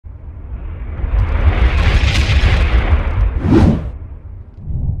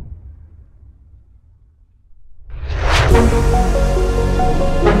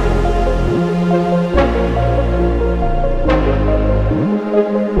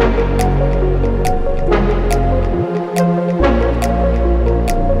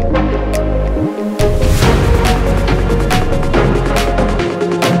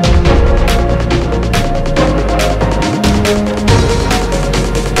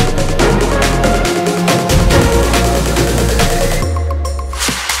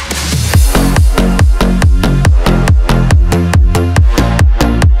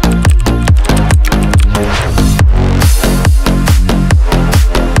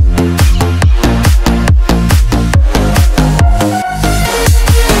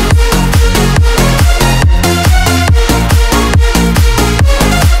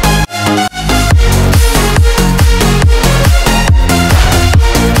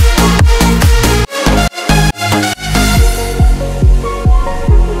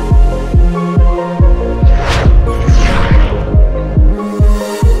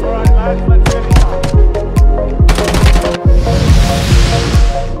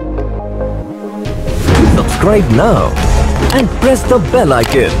Subscribe now and press the bell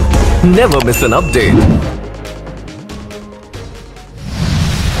icon. Never miss an update.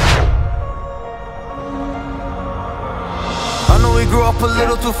 I know we grew up a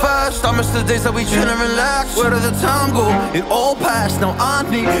little too fast. I miss the days that we chill and relax. Where did the time go? It all passed. Now I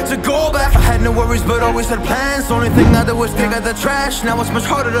need to go back. I had no worries but always had plans. The only thing I did was dig out the trash. Now it's much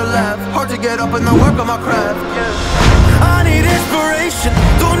harder to laugh, hard to get up and then work on my craft. I need inspiration,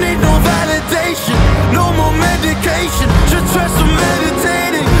 don't need no validation. No more medication, just try some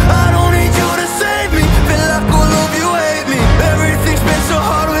meditating. I don't need you to save me, feel like all of you hate me. Everything's been so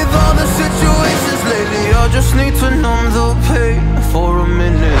hard with all the situations lately. I just need to numb the pain for a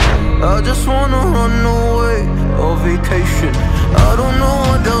minute. I just wanna run away on vacation. I don't know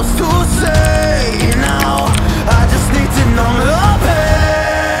what else to say now. I just need to numb the pain.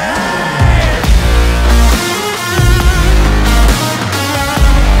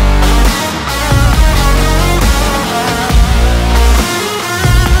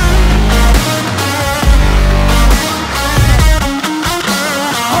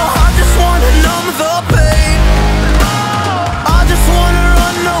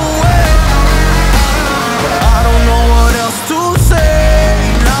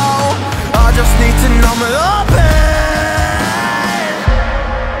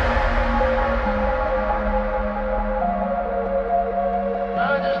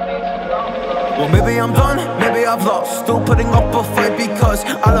 Well, maybe I'm done, maybe I've lost. Still putting up a fight because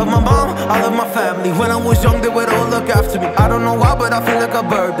I love my mom, I love my family. When I was young, they would all look after me. I don't know why, but I feel like a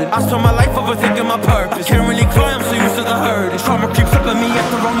burden. I spend my life overthinking my purpose. Can't really cry, I'm so used to the hurt. Trauma keeps slipping me at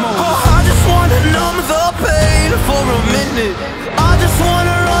the wrong moment. Oh, I just wanna numb the pain for a minute. I just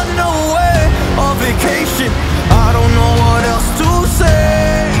wanna run away on vacation. I don't know what else to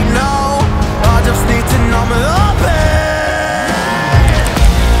say now. I just need to numb the pain.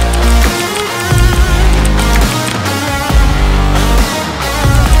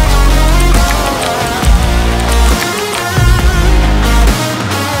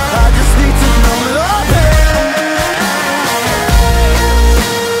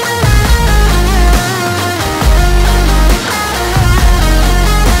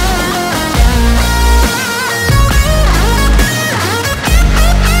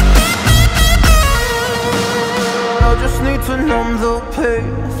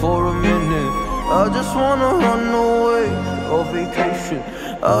 For a minute, I just wanna run away on vacation.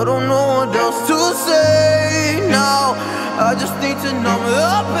 I don't know what else to say now. I just need to numb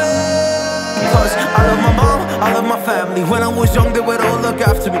the pain. Cause I love my mom, I love my family. When I was young, they would all look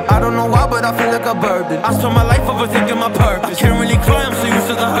after me. I don't know why, but I feel like a burden. I spend my life overthinking my purpose. Can't really cry, I'm so used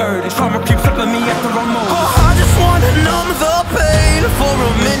to the hurt. Trauma keeps slipping me at the wrong moment. Oh, I just wanna numb the pain for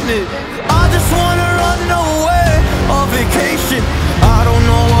a minute. I just wanna run away on vacation. I don't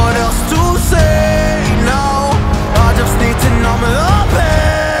know what else to say now. I just need to numb the pain.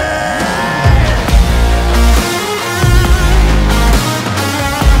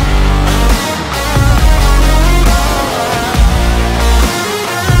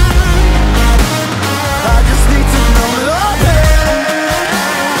 I just need to numb the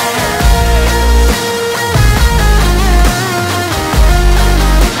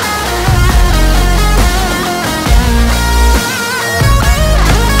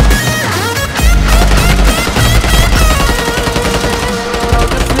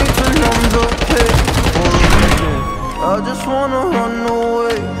I just wanna run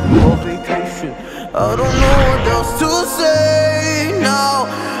away on vacation. I don't know what else to say now.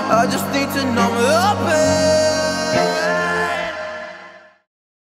 I just need to numb the pain.